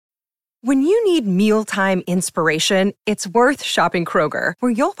When you need mealtime inspiration, it's worth shopping Kroger,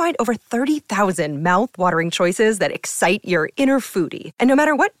 where you'll find over 30,000 mouth-watering choices that excite your inner foodie. And no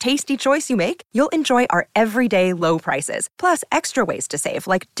matter what tasty choice you make, you'll enjoy our everyday low prices, plus extra ways to save,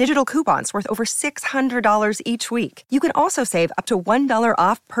 like digital coupons worth over $600 each week. You can also save up to $1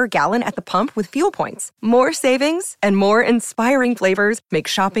 off per gallon at the pump with fuel points. More savings and more inspiring flavors make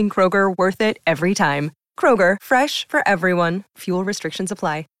shopping Kroger worth it every time. Kroger, fresh for everyone. Fuel restrictions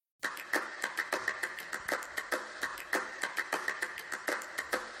apply.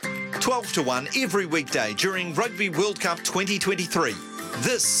 Twelve to 1 every weekday during Rugby World Cup 2023.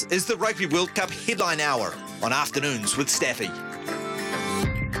 This is the Rugby World Cup Headline Hour on Afternoons with Staffy.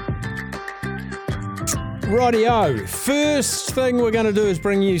 Rightio. First thing we're going to do is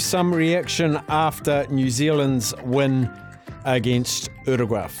bring you some reaction after New Zealand's win against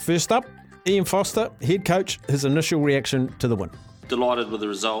Uruguay. First up, Ian Foster, head coach, his initial reaction to the win. Delighted with the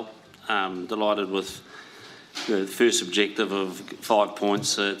result. Delighted with the first objective of 5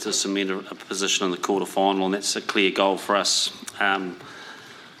 points to cement a position in the quarter-final, and that's a clear goal for us.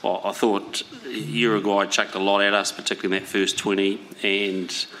 I thought Uruguay chucked a lot at us, particularly in that first 20,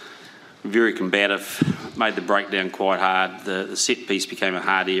 and very combative, made the breakdown quite hard. The set piece became a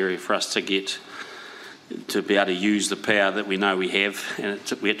hard area for us to get to be able to use the power that we know we have, and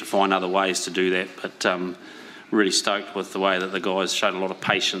we had to find other ways to do that. But really stoked with the way that the guys showed a lot of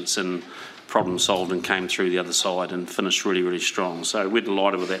patience and problem solved and came through the other side and finished really, really strong. So we're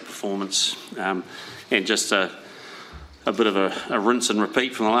delighted with that performance, and just a bit of a rinse and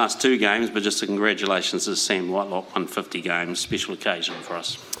repeat from the last two games, but just a congratulations to Sam Whitelock, 150 games, special occasion for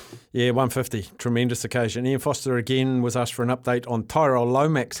us. Yeah, 150, tremendous occasion. Ian Foster again was asked for an update on Tyrell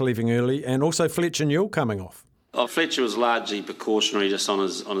Lomax leaving early and also Fletcher Newell coming off. Fletcher was largely precautionary, just on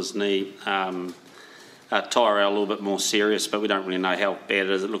his knee. Tyrell a little bit more serious, but we don't really know how bad it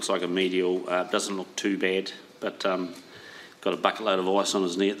is. It looks like a medial. Doesn't look too bad, but got a bucket load of ice on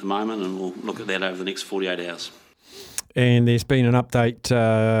his knee at the moment, and we'll look at that over the next 48 hours. And there's been an update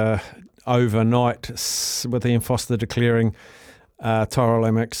overnight with Ian Foster declaring Tyrell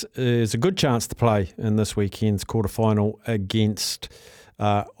Lomax is a good chance to play in this weekend's quarter-final against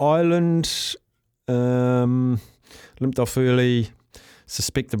Ireland. Limped off early,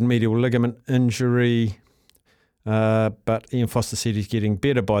 suspected medial ligament injury, but Ian Foster said he's getting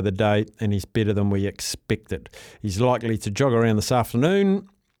better by the day and he's better than we expected. He's likely to jog around this afternoon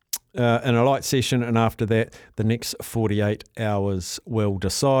in a light session, and after that the next 48 hours will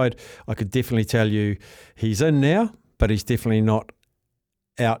decide. I could definitely tell you he's in now, but he's definitely not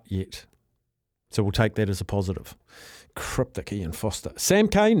out yet. So we'll take that as a positive. Cryptic Ian Foster. Sam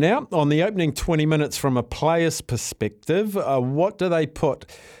Kane now on the opening 20 minutes from a player's perspective. What do they put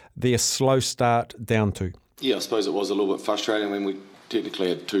their slow start down to? Yeah, I suppose it was a little bit frustrating when we technically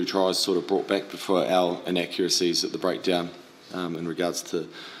had 2 tries sort of brought back before our inaccuracies at the breakdown in regards to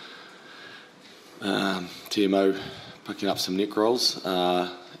TMO picking up some neck rolls,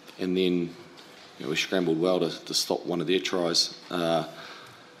 and then we scrambled well to stop one of their tries.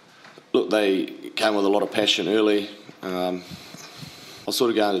 Look, they came with a lot of passion early. I'll sort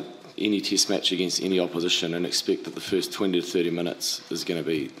of go into any test match against any opposition and expect that the first 20 to 30 minutes is going to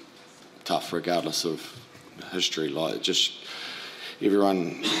be tough regardless of history. Like, just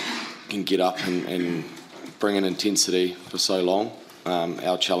everyone can get up and bring in intensity for so long.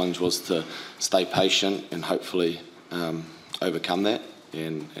 Our challenge was to stay patient and hopefully overcome that,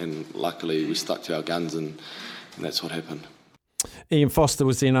 and luckily we stuck to our guns, and that's what happened. Ian Foster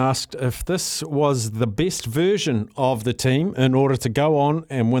was then asked if this was the best version of the team in order to go on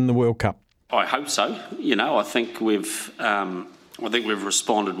and win the World Cup. I hope so. I think we've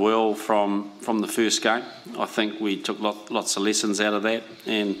responded well from the first game. I think we took lots of lessons out of that,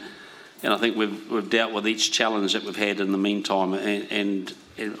 and I think we've dealt with each challenge that we've had in the meantime, and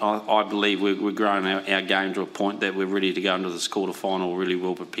I believe we're growing our game to a point that we're ready to go into this quarter-final really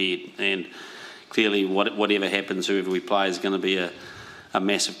well prepared. And clearly, whatever happens, whoever we play is going to be a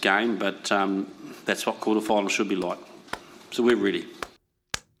massive game, but that's what quarter-final should be like. So we're ready.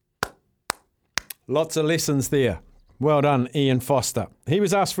 Lots of lessons there. Well done, Ian Foster. He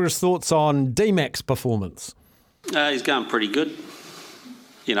was asked for his thoughts on D-Mac's performance. He's going pretty good.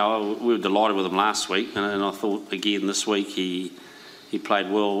 We were delighted with him last week, and I thought again this week he played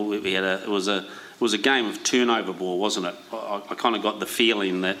well. It was a game of turnover ball, wasn't it? I kind of got the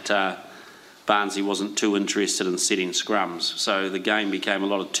feeling that Barnsley wasn't too interested in setting scrums, so the game became a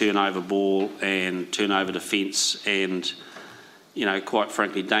lot of turnover ball and turnover defence, and quite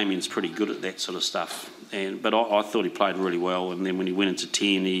frankly, Damien's pretty good at that sort of stuff. But I thought he played really well, and then when he went into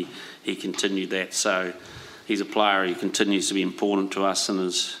 10, he continued that. So he's a player. He continues to be important to us, and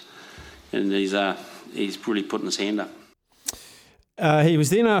he's really putting his hand up. He was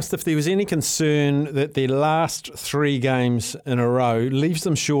then asked if there was any concern that their last 3 games in a row leaves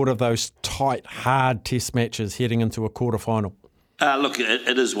them short of those tight, hard test matches heading into a quarter-final. Look,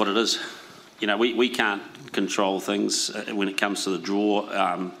 it is what it is. We can't control things when it comes to the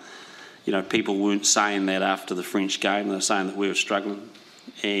draw. People weren't saying that after the French game. They were saying that we were struggling.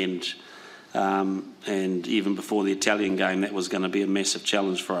 And even before the Italian game, that was going to be a massive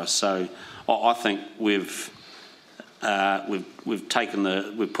challenge for us. So I think we've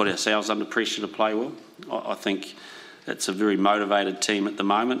put ourselves under pressure to play well. I think it's a very motivated team at the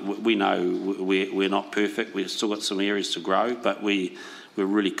moment. We know we're not perfect. We've still got some areas to grow, but we're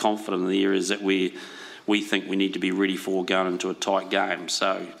really confident in the areas that we think we need to be ready for going into a tight game.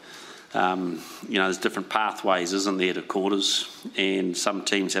 So, there's different pathways, isn't there, to quarters, and some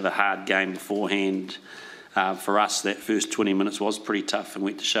teams have a hard game beforehand. For us, that first 20 minutes was pretty tough, and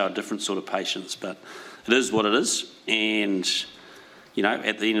we had to show a different sort of patience, but it is what it is, and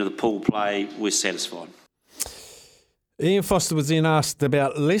at the end of the pool play, we're satisfied. Ian Foster was then asked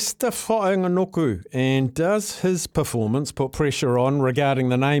about Leicester Whaingonoku, and does his performance put pressure on regarding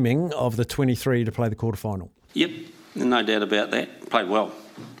the naming of the 23 to play the quarterfinal? Yep, no doubt about that. Played well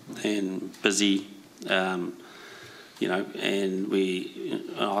and busy, and I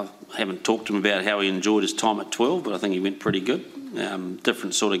haven't talked to him about how he enjoyed his time at 12, but I think he went pretty good.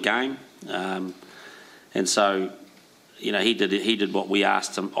 Different sort of game. And so, he did what we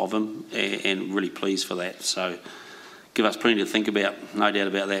asked of him, and really pleased for that. So, give us plenty to think about, no doubt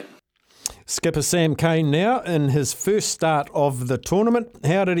about that. Skipper Sam Cane now in his first start of the tournament.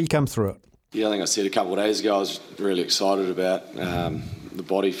 How did he come through it? Yeah, I think I said a couple of days ago I was really excited about the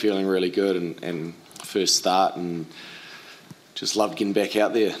body feeling really good and first start, and just loved getting back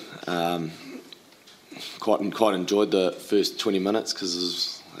out there. Quite enjoyed the first 20 minutes because it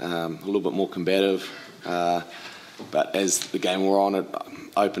was a little bit more combative. But as the game wore on, it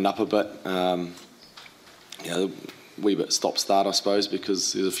opened up a bit. A wee bit stop-start, I suppose,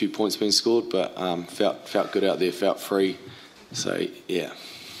 because there's a few points being scored, but felt good out there, felt free. So, yeah,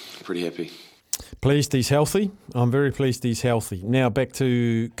 pretty happy. Pleased he's healthy. I'm very pleased he's healthy. Now back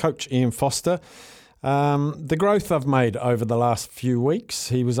to Coach Ian Foster. The growth they've made over the last few weeks,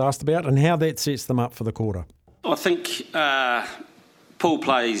 he was asked about, and how that sets them up for the quarter. I think pool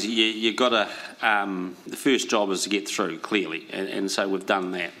plays, you got to, the first job is to get through, clearly, and so we've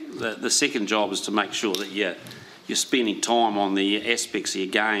done that. The second job is to make sure that you're spending time on the aspects of your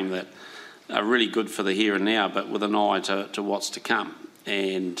game that are really good for the here and now, but with an eye to what's to come.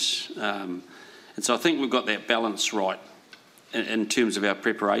 And so I think we've got that balance right in terms of our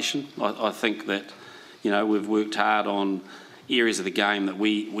preparation. I think that, we've worked hard on areas of the game that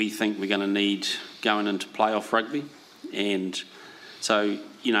we think we're going to need going into playoff rugby. And so,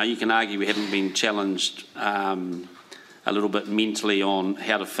 you can argue we haven't been challenged a little bit mentally on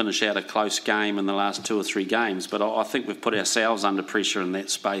how to finish out a close game in the last 2 or 3 games, but I think we've put ourselves under pressure in that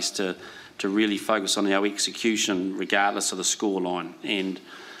space to really focus on our execution regardless of the scoreline. And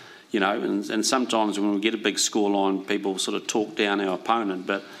and sometimes when we get a big scoreline, people sort of talk down our opponent,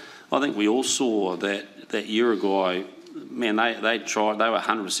 but I think we all saw that Uruguay, man, they tried, they were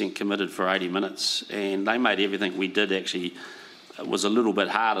 100% committed for 80 minutes, and they made everything we did actually was a little bit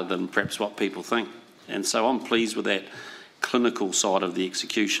harder than perhaps what people think. And so I'm pleased with that clinical side of the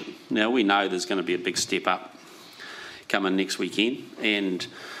execution. Now, we know there's going to be a big step up coming next weekend,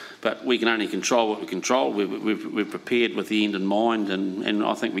 but we can only control what we control. We're prepared with the end in mind, and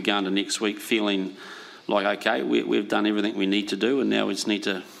I think we go into next week feeling like, okay, we've done everything we need to do, and now we just need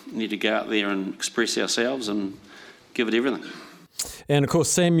to go out there and express ourselves and give it everything. And, of course,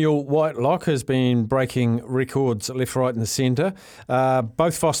 Samuel Whitelock has been breaking records left, right and centre.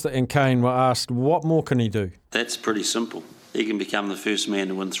 Both Foster and Cane were asked, what more can he do? That's pretty simple. He can become the first man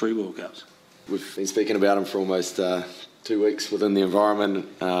to win 3 World Cups. We've been speaking about him for almost 2 weeks within the environment,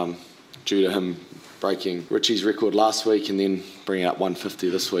 due to him breaking Richie's record last week and then bringing up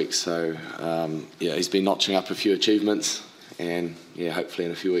 150 this week. So, he's been notching up a few achievements, and, hopefully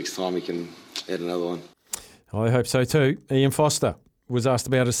in a few weeks' time he can add another one. I hope so too. Ian Foster was asked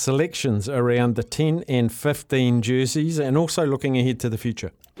about his selections around the 10 and 15 jerseys, and also looking ahead to the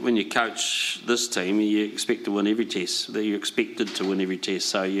future. When you coach this team, you expect to win every test. You're expected to win every test.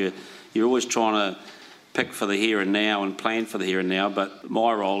 So you're always trying to pick for the here and now and plan for the here and now. But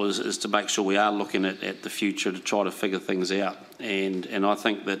my role is to make sure we are looking at the future to try to figure things out. And I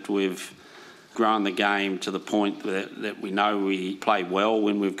think that we've grown the game to the point that we know we play well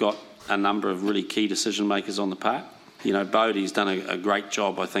when we've got a number of really key decision makers on the park. Bodie's done a great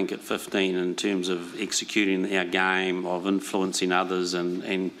job, I think, at 15 in terms of executing our game, of influencing others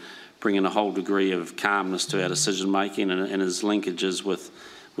and bringing a whole degree of calmness to our decision-making, and his linkages with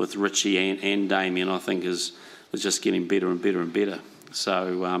Richie and Damien, I think, is just getting better and better and better.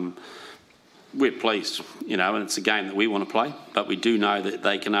 So we're pleased, and it's a game that we want to play, but we do know that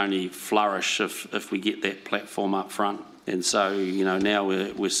they can only flourish if we get that platform up front. And so, now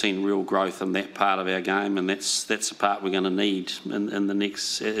we're seeing real growth in that part of our game, and that's the part we're going to need in the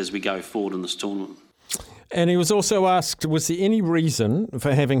next as we go forward in this tournament. And he was also asked, was there any reason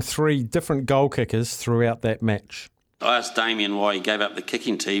for having 3 different goal kickers throughout that match? I asked Damien why he gave up the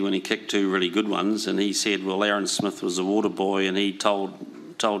kicking tee when he kicked 2 really good ones, and he said, well, Aaron Smith was a water boy, and he told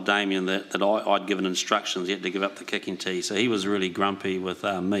Damien that I'd given instructions he had to give up the kicking tee. So he was really grumpy with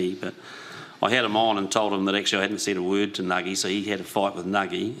me, but I had him on and told him that actually I hadn't said a word to Nuggy, so he had a fight with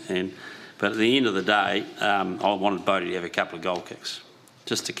Nuggy. But at the end of the day, I wanted Bodie to have a couple of goal kicks,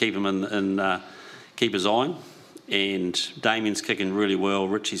 just to keep him keep his eye on. And Damien's kicking really well,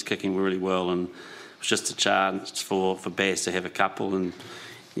 Richie's kicking really well, and it was just a chance for Baz to have a couple, and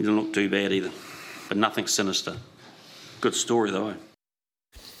he didn't look too bad either. But nothing sinister. Good story though.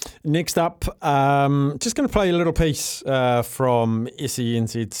 Next up, just going to play a little piece from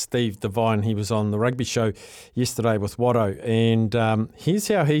SENZ Steve Devine. He was on the rugby show yesterday with Watto, and here's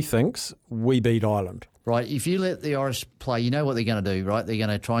how he thinks we beat Ireland. Right, if you let the Irish play, you know what they're going to do, right? They're going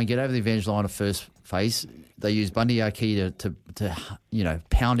to try and get over the advantage line of first phase. They use Bundy Aki to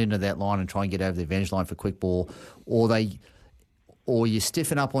pound into that line and try and get over the advantage line for quick ball, or you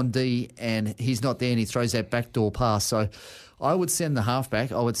stiffen up on D and he's not there and he throws that backdoor pass. So I would send the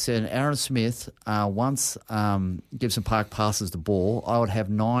halfback. I would send Aaron Smith once Gibson Park passes the ball. I would have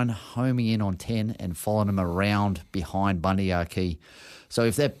 9 homing in on 10 and following him around behind Bundy Aki. So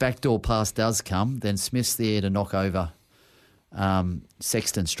if that backdoor pass does come, then Smith's there to knock over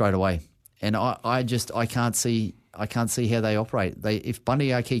Sexton straight away. And I can't see how they operate. If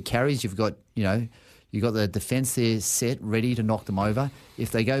Bundy Aki carries, you've got the defence there set, ready to knock them over.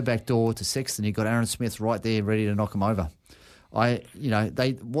 If they go back door to Sexton, you've got Aaron Smith right there, ready to knock them over. The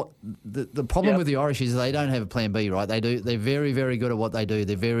problem with the Irish is they don't have a plan B, right? They're very, very good at what they do.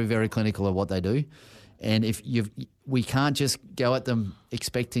 They're very, very clinical at what they do. And we can't just go at them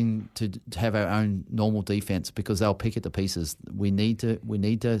expecting to have our own normal defence, because they'll pick it to pieces. We need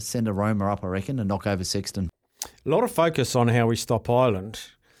to send a roamer up, I reckon, and knock over Sexton. A lot of focus on how we stop Ireland.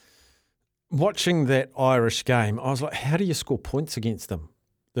 Watching that Irish game, I was like, how do you score points against them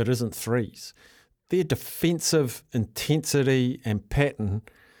that isn't threes? Their defensive intensity and pattern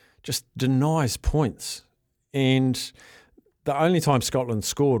just denies points. And the only time Scotland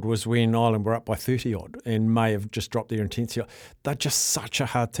scored was when Ireland were up by 30-odd and may have just dropped their intensity. They're just such a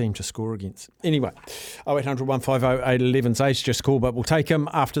hard team to score against. Anyway, 0800 150 811's age just call, but we'll take them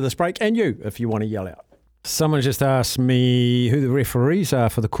after this break, and you, if you want to yell out. Someone just asked me who the referees are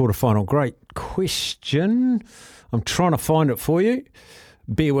for the quarterfinal. Great question. I'm trying to find it for you.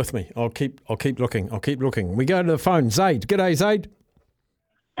 Bear with me. I'll keep looking. We go to the phone. Zaid. G'day, Zaid.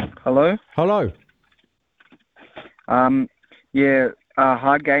 Hello. Hello.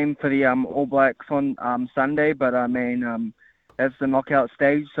 Hard game for the All Blacks on Sunday, but that's the knockout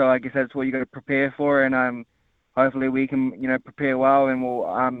stage, so I guess that's what you got to prepare for, and hopefully we can prepare well, and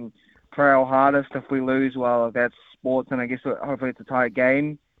we'll try our hardest. If we lose, well, that's sports, and I guess hopefully it's a tight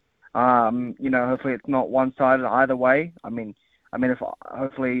game. Hopefully it's not one-sided either way. If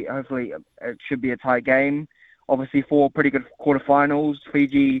hopefully it should be a tight game. Obviously, 4 pretty good quarterfinals.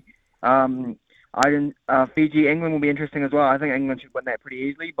 Fiji, England will be interesting as well. I think England should win that pretty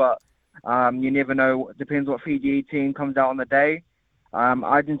easily, but you never know. It depends what Fiji team comes out on the day.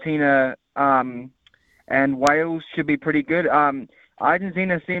 Argentina and Wales should be pretty good.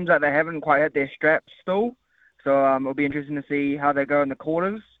 Argentina seems like they haven't quite had their straps still, so it'll be interesting to see how they go in the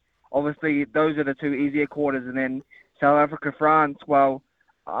quarters. Obviously, those are the 2 easier quarters, and then South Africa, France. Well,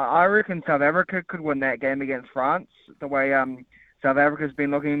 I reckon South Africa could win that game against France. The way South Africa's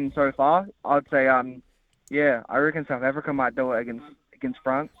been looking so far, I'd say, I reckon South Africa might do it against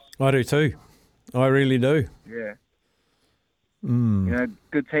France. I do too. I really do. Yeah.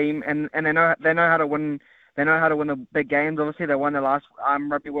 Good team, and they know how to win. They know how to win the big games. Obviously, they won the last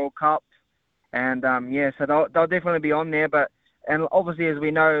Rugby World Cup, and so they'll definitely be on there. And obviously, as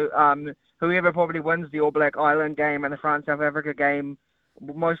we know, whoever probably wins the All Black Ireland game and the France South Africa game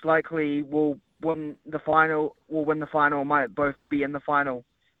most likely will win the final. Will win the final. Might both be in the final.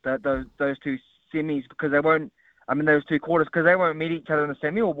 Those 2 semis, because they won't. Those 2 quarters, because they won't meet each other in the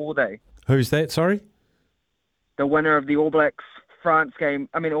semi, or will they? Who's that? Sorry. The winner of the All Blacks France game,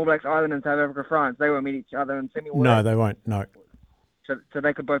 All Blacks Ireland and South Africa France, they won't meet each other in semi. No, they won't. No. So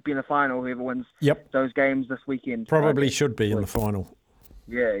they could both be in the final. Whoever wins those games this weekend Probably should be in the final.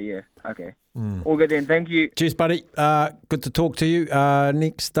 Yeah. Okay. All good then. Thank you. Cheers, buddy. Good to talk to you.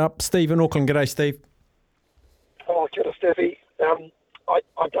 Next up, Steve in Auckland. G'day, Steve. Oh, kia ora, Steffi.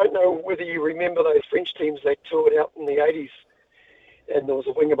 I don't know whether you remember those French teams that toured out in the 80s, and there was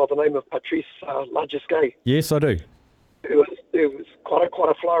a winger by the name of Patrice Lagisquet. Yes, I do. Who was quite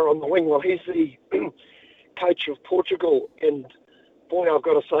a flyer on the wing. Well, he's the coach of Portugal, and boy, I've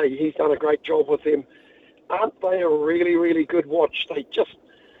got to say, he's done a great job with them. Aren't they a really, really good watch? They just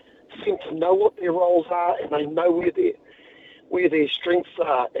seem to know what their roles are, and they know where their strengths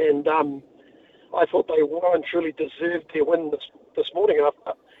are. And I thought they well and truly deserved their win this morning.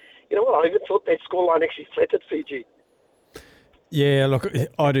 You know what? I even thought that scoreline actually flattered Fiji. Yeah, look,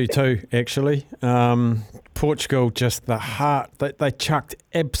 I do too, actually. Portugal, just the heart. They chucked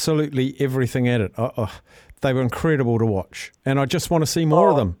absolutely everything at it. They were incredible to watch, and I just want to see more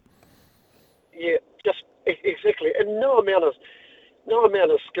of them. Yeah, just exactly, and no amount of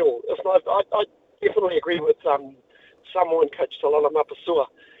skill. I definitely agree with Samoan coach Talala Mapasua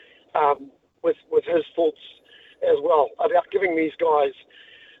with his thoughts as well about giving these guys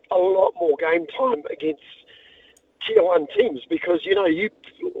a lot more game time against Tier 1 teams, because you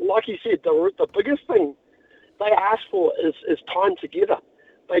like you said, the biggest thing they ask for is time together.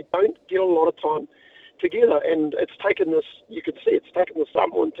 They don't get a lot of time together, and it's taken the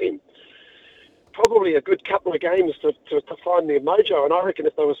Samoan team probably a good couple of games to find their mojo, and I reckon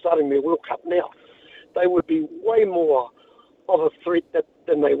if they were starting their World Cup now, they would be way more of a threat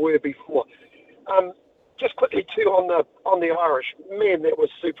than they were before. Just quickly too on the Irish, man, that was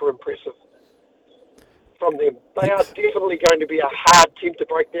super impressive from them. They are definitely going to be a hard team to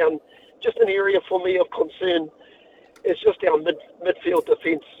break down. Just an area for me of concern is just our midfield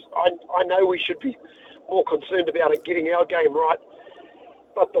defence. I know we should be more concerned about it getting our game right,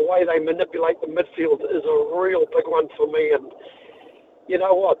 but the way they manipulate the midfield is a real big one for me. And you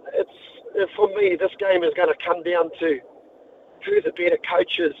know what? For me, this game is going to come down to who the better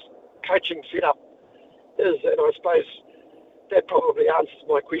coaching setup is, and I suppose that probably answers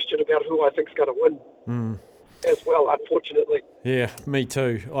my question about who I think is going to win as well, unfortunately. Yeah, me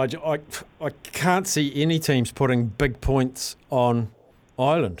too. I can't see any teams putting big points on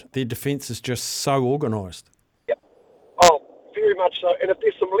Ireland. Their defence is just so organised. Yep. Oh, very much so. And if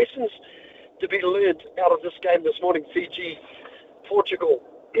there's some lessons to be learned out of this game this morning, Fiji, Portugal,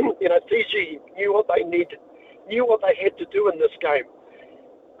 Fiji knew what they needed, knew what they had to do in this game.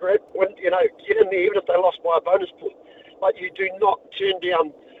 When, get in there even if they lost by a bonus point. But you do not turn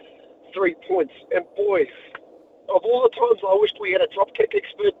down 3 points. And boy, of all the times I wished we had a drop kick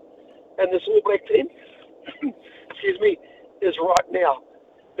expert in this All Black team, excuse me, is right now.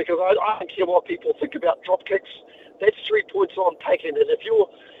 Because I don't care what people think about drop kicks. That's 3 points on taken. And if you're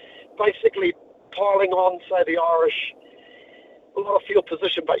basically piling on, say, the Irish, a lot of field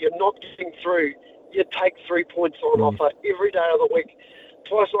position, but you're not getting through, you take 3 points on offer every day of the week.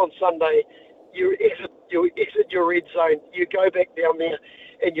 Twice on Sunday, you exit your red zone, you go back down there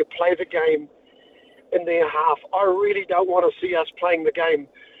and you play the game in their half. I really don't want to see us playing the game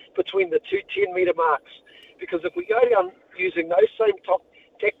between the two 10-metre marks, because if we go down using those same top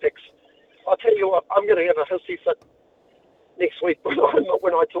tactics, I'll tell you what, I'm going to have a hissy fit next week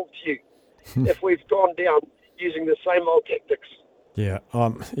when I talk to you if we've gone down using the same old tactics. Yeah.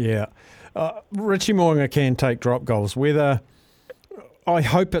 Richie Mo'unga can take drop goals. Whether I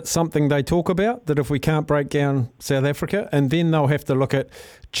hope it's something they talk about, that if we can't break down South Africa, and then they'll have to look at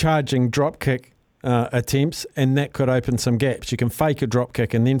charging drop kick attempts, and that could open some gaps. You can fake a drop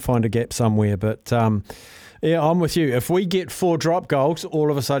kick and then find a gap somewhere. But, I'm with you. If we get 4 drop goals, all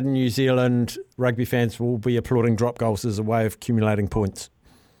of a sudden New Zealand rugby fans will be applauding drop goals as a way of accumulating points.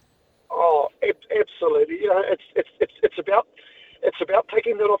 Oh, absolutely. It's about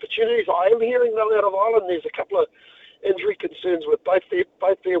taking that opportunities. I am hearing though out of Ireland there's a couple of injury concerns with both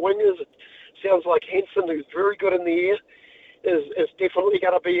their wingers. It sounds like Hansen, who's very good in the air, is definitely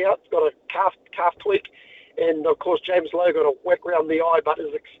going to be out. Got a calf tweak, and of course James Lowe got a whack around the eye, but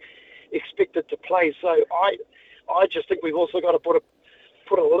is expected to play. So I just think we've also got to put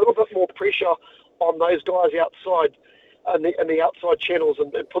a little bit more pressure on those guys outside in the outside channels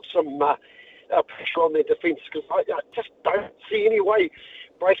and put some pressure on their defence, because I just don't see any way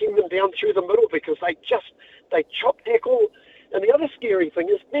breaking them down through the middle, because they chop tackle. And the other scary thing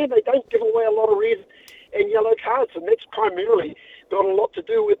is, man, they don't give away a lot of red and yellow cards, and that's primarily got a lot to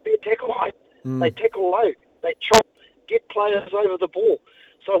do with their tackle height. They tackle low, they chop, get players over the ball.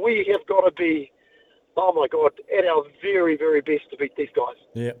 So we have got to be oh my God, at our very, very best to beat these guys.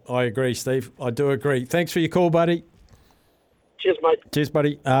 Yeah, I agree, Steve. I do agree. Thanks for your call, buddy. Cheers, mate. Cheers,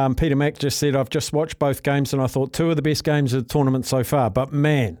 buddy. Peter Mack just said, I've just watched both games and I thought two of the best games of the tournament so far. But,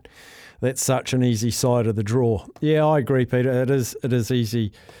 man, that's such an easy side of the draw. Yeah, I agree, Peter. It is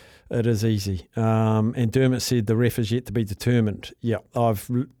easy. It is easy. And Dermot said the ref is yet to be determined. Yeah, I've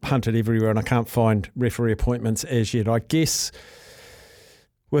hunted everywhere and I can't find referee appointments as yet. I guess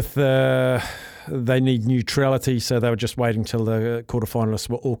with they need neutrality, so they were just waiting till the quarterfinalists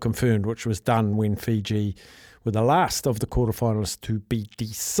were all confirmed, which was done when Fiji were the last of the quarterfinalists to be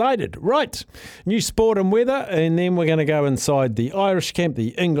decided. Right, new sport and weather, and then we're going to go inside the Irish camp, the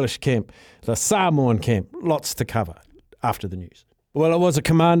English camp, the Samoan camp. Lots to cover after the news. Well, it was a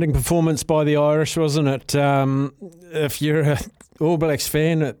commanding performance by the Irish, wasn't it? If you're an All Blacks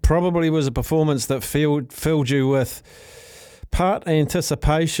fan, it probably was a performance that filled you with part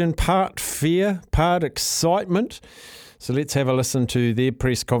anticipation, part fear, part excitement. So let's have a listen to their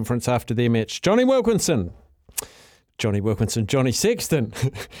press conference after their match. Johnny Sexton,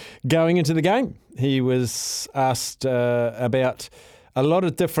 going into the game. He was asked about a lot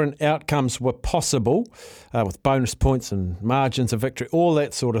of different outcomes were possible with bonus points and margins of victory, all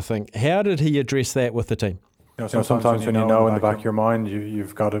that sort of thing. How did he address that with the team? Sometimes when you know in the back of your mind,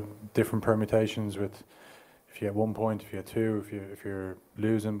 you've got different permutations with if you get 1 point, if you get two, if you're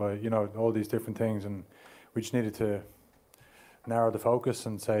losing by, all these different things. And we just needed to narrow the focus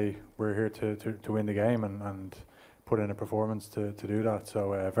and say we're here to win the game and put in a performance to do that.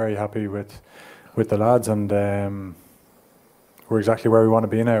 So very happy with the lads, and we're exactly where we want to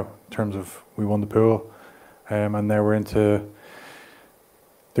be now in terms of we won the pool, and now we're into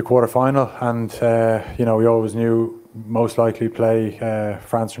the quarter-final, and we always knew most likely play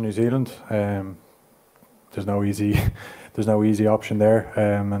France or New Zealand. There's no easy option there,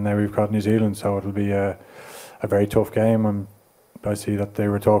 and now we've got New Zealand, so it'll be a very tough game. And I see that they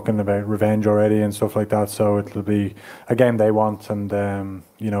were talking about revenge already and stuff like that, so it'll be a game they want, and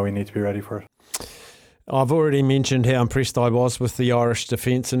we need to be ready for it. I've already mentioned how impressed I was with the Irish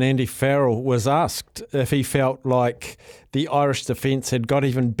defence, and Andy Farrell was asked if he felt like the Irish defence had got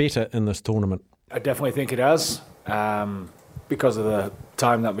even better in this tournament. I definitely think it has, because of the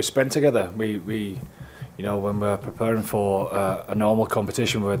time that we spent together. We when we're preparing for a normal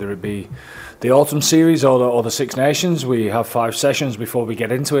competition, whether it be the autumn series or the Six Nations, we have 5 sessions before we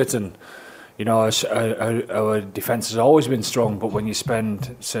get into it, and our defence has always been strong, but when you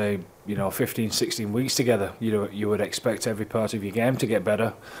spend, say, 15, 16 weeks together, you would expect every part of your game to get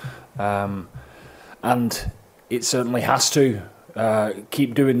better. And it certainly has to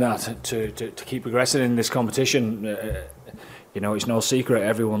keep doing that to keep progressing in this competition. It's no secret,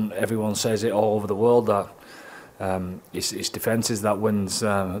 everyone says it all over the world that it's defences that wins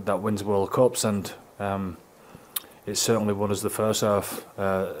World Cups, and it certainly won us the first half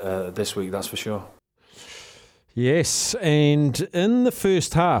this week, that's for sure. Yes, and in the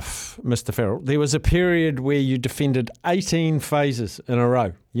first half, Mr. Farrell, there was a period where you defended 18 phases in a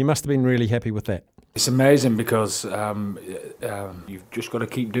row. You must have been really happy with that. It's amazing because you've just got to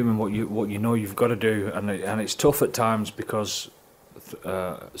keep doing what you know you've got to do, and it's tough at times because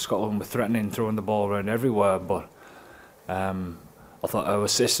Scotland were threatening, throwing the ball around everywhere. But I thought our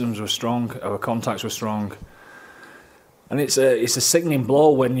systems were strong, our contacts were strong. And it's a sickening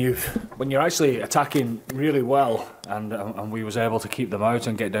blow when you're actually attacking really well, and we was able to keep them out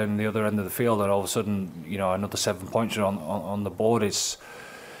and get down the other end of the field, and all of a sudden another 7 points on the board. It's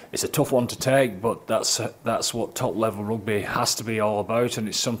a tough one to take, but that's what top level rugby has to be all about, and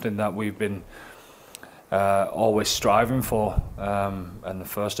it's something that we've been always striving for. And the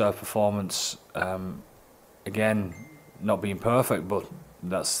first half performance, again, not being perfect, but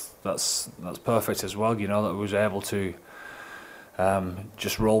that's perfect as well. That we was able to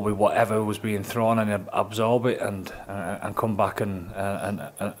just roll with whatever was being thrown and absorb it and come back and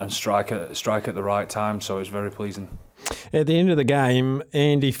strike at the right time. So it's very pleasing. At the end of the game,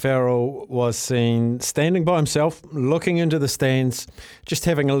 Andy Farrell was seen standing by himself, looking into the stands, just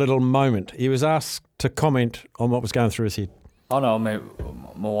having a little moment. He was asked to comment on what was going through his head. Oh no, my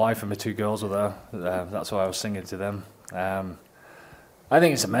wife and my 2 girls were there. That's why I was singing to them. I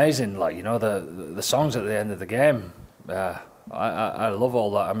think it's amazing, the songs at the end of the game. I love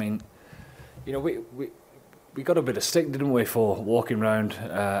all that. I mean, we got a bit of stick, didn't we, for walking around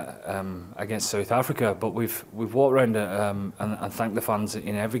against South Africa? But we've walked around and thanked the fans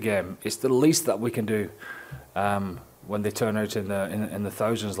in every game. It's the least that we can do when they turn out in the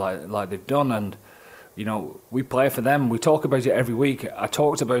thousands like they've done. And we play for them. We talk about it every week. I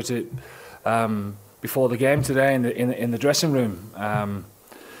talked about it before the game today in the dressing room.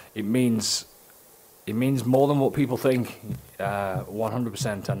 It means it means more than what people think,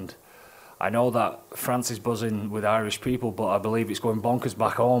 100%. And I know that France is buzzing with Irish people, but I believe it's going bonkers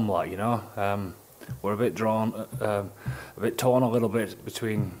back home. Like, you know, we're a bit torn a little bit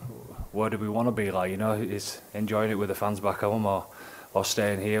between where do we want to be. Like, you know, is enjoying it with the fans back home or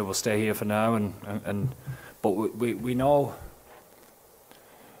staying here. We'll stay here for now, but we know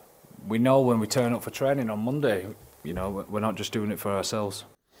when we turn up for training on Monday, you know, we're not just doing it for ourselves.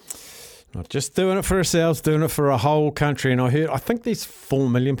 Not just doing it for ourselves, doing it for a whole country. And I think there's 4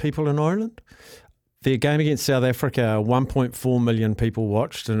 million people in Ireland. Their game against South Africa, 1.4 million people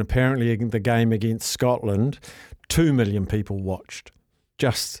watched, and apparently the game against Scotland, 2 million people watched.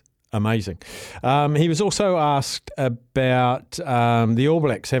 Just amazing. He was also asked about the All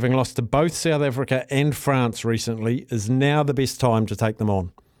Blacks having lost to both South Africa and France recently. Is now the best time to take them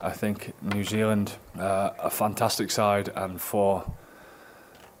on? I think New Zealand, a fantastic side, and for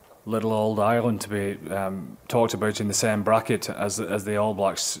little old Ireland to be talked about in the same bracket as the All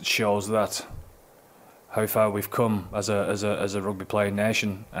Blacks shows that how far we've come as a rugby playing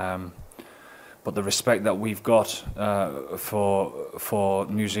nation. But the respect that we've got for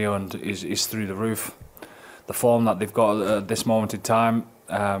New Zealand is through the roof. The form that they've got at this moment in time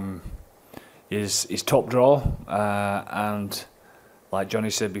is top draw, and like Johnny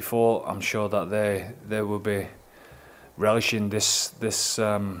said before, I'm sure that they will be relishing this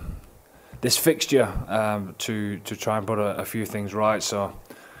fixture to try and put a few things right. So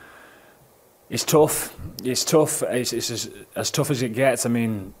it's tough. It's tough. It's as tough as it gets. I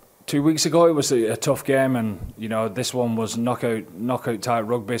mean, 2 weeks ago it was a tough game, and you know this one was knockout type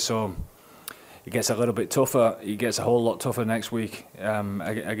rugby. So it gets a little bit tougher. It gets a whole lot tougher next week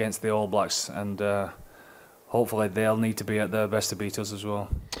against the All Blacks, and hopefully they'll need to be at their best to beat us as well.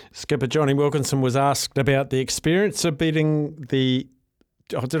 Skipper Johnny Wilkinson was asked about the experience of beating the...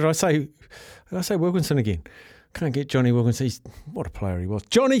 Oh, did I say Wilkinson again? Can't get Johnny Wilkinson. What a player he was.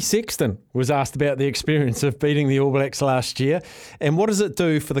 Johnny Sexton was asked about the experience of beating the All Blacks last year, and what does it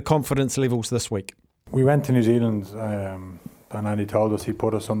do for the confidence levels this week? We went to New Zealand, and Andy told us he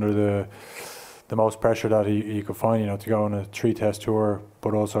put us under the most pressure that he could find, you know, to go on a 3-test tour,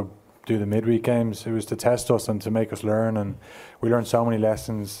 but also do the midweek games. It was to test us and to make us learn, and we learned so many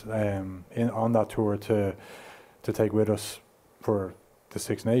lessons on that tour to take with us for the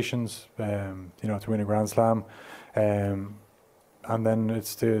Six Nations, you know, to win a Grand Slam, and then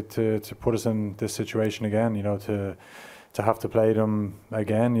it's to put us in this situation again, you know, to have to play them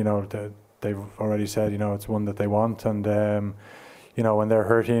again. You know, they've already said, you know, it's one that they want, and you know, when they're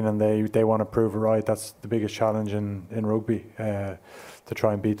hurting and they want to prove it right, that's the biggest challenge in rugby, to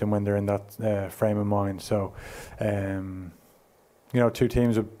try and beat them when they're in that frame of mind. So, you know, two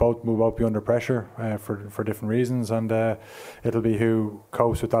teams will both be under pressure for different reasons, and it'll be who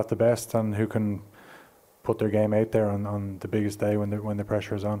copes with that the best and who can put their game out there on the biggest day when the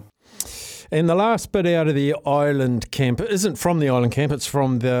pressure is on. And the last bit out of the Ireland camp isn't from the Ireland camp, it's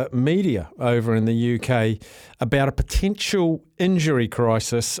from the media over in the UK about a potential injury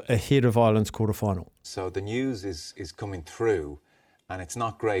crisis ahead of Ireland's quarterfinal. So the news is coming through, and it's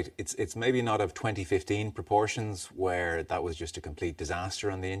not great. It's maybe not of 2015 proportions, where that was just a complete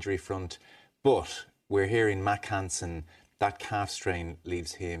disaster on the injury front, but we're hearing Mac Hansen, that calf strain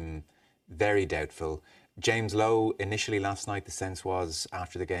leaves him very doubtful. James Lowe, initially last night, the sense was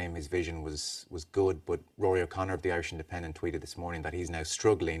after the game his vision was good, but Rory O'Connor of the Irish Independent tweeted this morning that he's now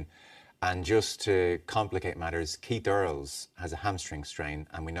struggling. And just to complicate matters, Keith Earls has a hamstring strain,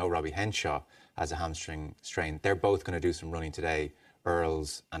 and we know Robbie Henshaw has a hamstring strain. They're both going to do some running today,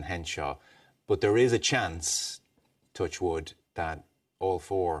 Earls and Henshaw. But there is a chance, touch wood, that all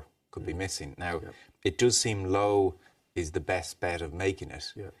four could be missing. Now, It does seem Lowe is the best bet of making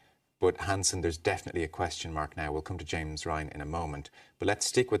it. Yeah. But Hansen, there's definitely a question mark now. We'll come to James Ryan in a moment. But let's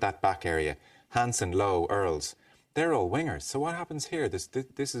stick with that back area. Hansen, Lowe, Earls, they're all wingers. So what happens here? This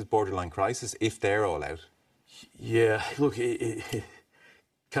is borderline crisis if they're all out. Yeah, look,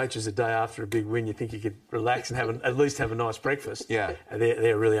 coaches a day after a big win, you think you could relax and at least have a nice breakfast. Yeah. And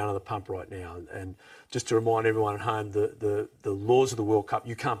they're really under the pump right now. And just to remind everyone at home, the laws of the World Cup,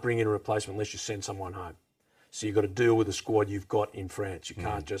 you can't bring in a replacement unless you send someone home. So you've got to deal with the squad you've got in France. You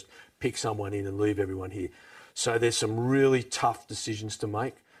can't just pick someone in and leave everyone here. So there's some really tough decisions to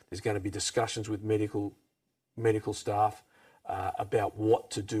make. There's going to be discussions with medical staff about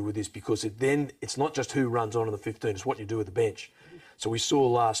what to do with this, because it's not just who runs on the 15, it's what you do with the bench. So we saw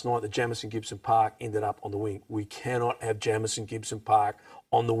last night that Jamison Gibson Park ended up on the wing. We cannot have Jamison Gibson Park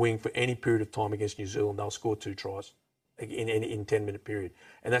on the wing for any period of time against New Zealand. They'll score 2 tries in 10-minute period.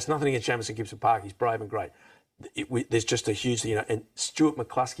 And that's nothing against Jamison Gibson Park. He's brave and great. there's just a huge, and Stuart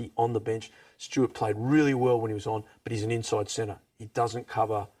McCluskey on the bench. Stuart played really well when he was on, but he's an inside centre. He doesn't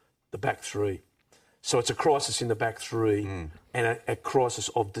cover the back three. So it's a crisis in the back three and a crisis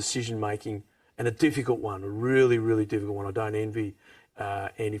of decision-making, and a difficult one, a really, really difficult one. I don't envy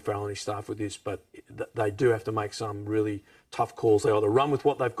Andy Farrell and his staff with this, but they do have to make some really tough calls. They either run with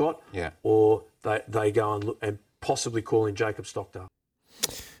what they've got or they go and look and possibly call in Jacob Stockdale.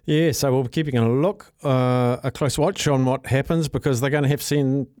 Yeah, so we'll be keeping a close watch on what happens, because they're going to have to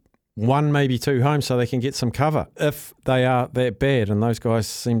send one, maybe two home so they can get some cover if they are that bad. And those guys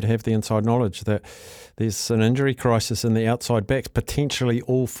seem to have the inside knowledge that there's an injury crisis in the outside backs, potentially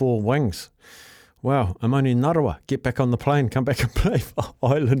all four wings. Wow, Amoni Narawa, get back on the plane, come back and play for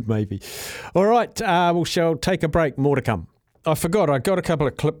Ireland maybe. All right, we shall take a break, more to come. I forgot, I got a couple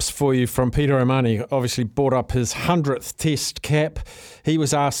of clips for you from Peter O'Mahony. Obviously brought up his 100th Test cap. He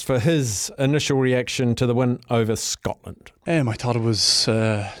was asked for his initial reaction to the win over Scotland. I thought it was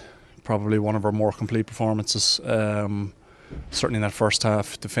probably one of our more complete performances. Certainly in that first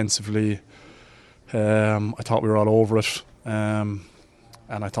half, defensively, I thought we were all over it.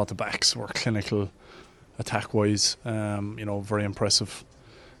 And I thought the backs were clinical attack-wise, very impressive.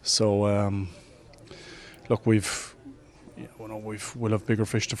 So, look, we'll have bigger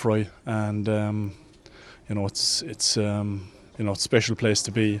fish to fry, and it's a special place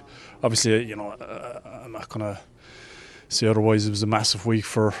to be. Obviously, I'm not gonna say otherwise. It was a massive week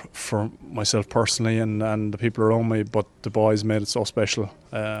for myself personally and the people around me, but the boys made it so special.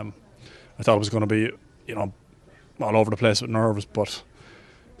 I thought it was going to be all over the place with nerves, but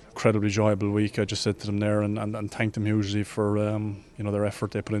incredibly enjoyable week. I just said to them there and thanked them hugely for their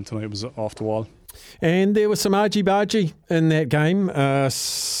effort they put in tonight. It was off the wall. And there was some argy-bargy in that game.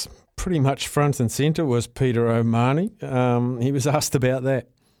 Pretty much front and centre was Peter O'Mahony. He was asked about that.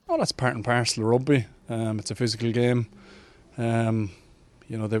 Oh, that's part and parcel of rugby. It's a physical game. They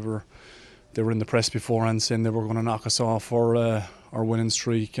were in the press beforehand saying they were going to knock us off our winning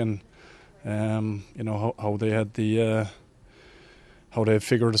streak, and how they had how they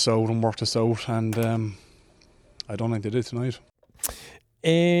figured us out and worked us out, and I don't think they did tonight.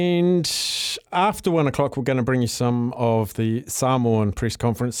 And after 1 o'clock, we're going to bring you some of the Samoan press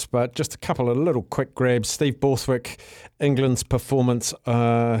conference, but just a couple of little quick grabs. Steve Borthwick, England's performance,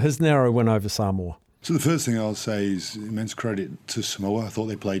 his narrow win over Samoa. So the first thing I'll say is immense credit to Samoa. I thought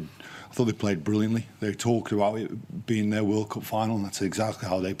they played brilliantly. They talked about it being their World Cup final, and that's exactly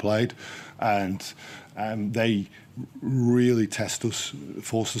how they played. And they really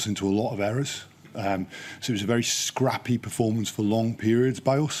forced us into a lot of errors. So it was a very scrappy performance for long periods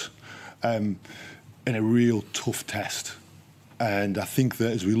by us, and a real tough test. And I think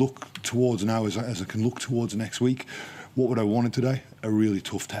that as we look towards now, as I can look towards next week, what would I wanted today? A really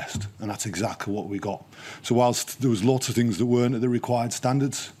tough test, and that's exactly what we got. So whilst there was lots of things that weren't at the required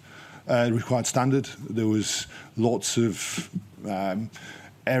standard, there was lots of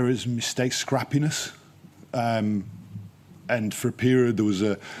errors, mistakes, scrappiness. And for a period, there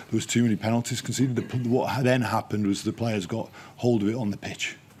was too many penalties conceded. What then happened was the players got hold of it on the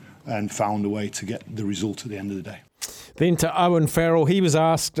pitch and found a way to get the result at the end of the day. Then to Owen Farrell, he was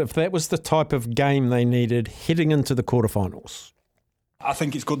asked if that was the type of game they needed heading into the quarterfinals. I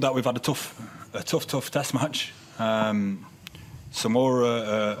think it's good that we've had a tough test match.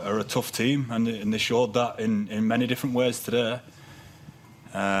 Samoa are a tough team, and they showed that in many different ways today.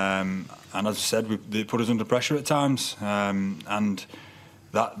 And as I said, they put us under pressure at times, and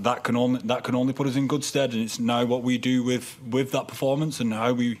that can only put us in good stead. And it's now what we do with that performance and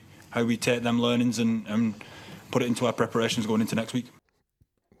how we take them learnings and put it into our preparations going into next week.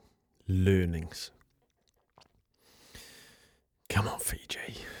 Learnings. Come on,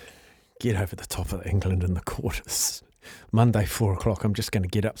 Fiji. Get over the top of England in the quarters. Monday, 4 o'clock. I'm just going to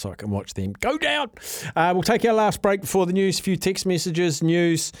get up so I can watch them go down. We'll take our last break before the news. A few text messages,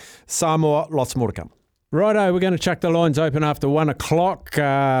 news, Samoa, lots more to come. Righto, we're going to chuck the lines open after 1 o'clock.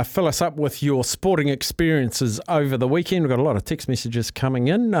 Fill us up with your sporting experiences over the weekend. We've got a lot of text messages coming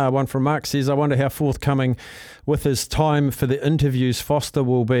in. One from Mark says, I wonder how forthcoming with his time for the interviews Foster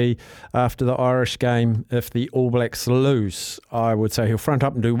will be after the Irish game if the All Blacks lose. I would say he'll front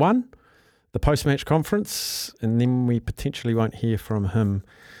up and do one, the post-match conference, and then we potentially won't hear from him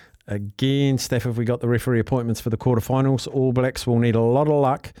again. Steph, have we got the referee appointments for the quarterfinals? All Blacks will need a lot of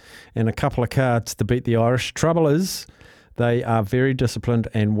luck and a couple of cards to beat the Irish. Trouble is, they are very disciplined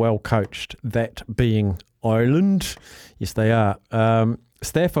and well coached, that being Ireland. Yes, they are.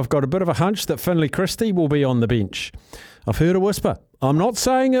 Steph, I've got a bit of a hunch that Finlay Christie will be on the bench. I've heard a whisper. I'm not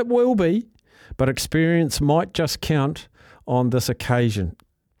saying it will be, but experience might just count on this occasion.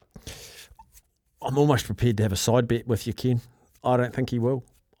 I'm almost prepared to have a side bet with you, Ken. I don't think he will.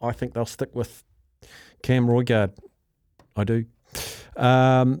 I think they'll stick with Cam Roigard. I do.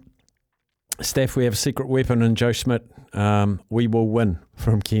 Staff, we have a secret weapon in Joe Schmidt. We will win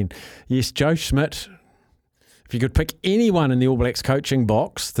from Ken. Yes, Joe Schmidt. If you could pick anyone in the All Blacks coaching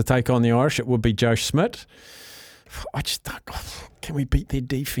box to take on the Irish, it would be Joe Schmidt. I just don't. Can we beat their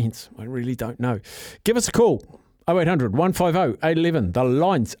defence? I really don't know. Give us a call. 0800 150 811. The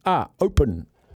lines are open.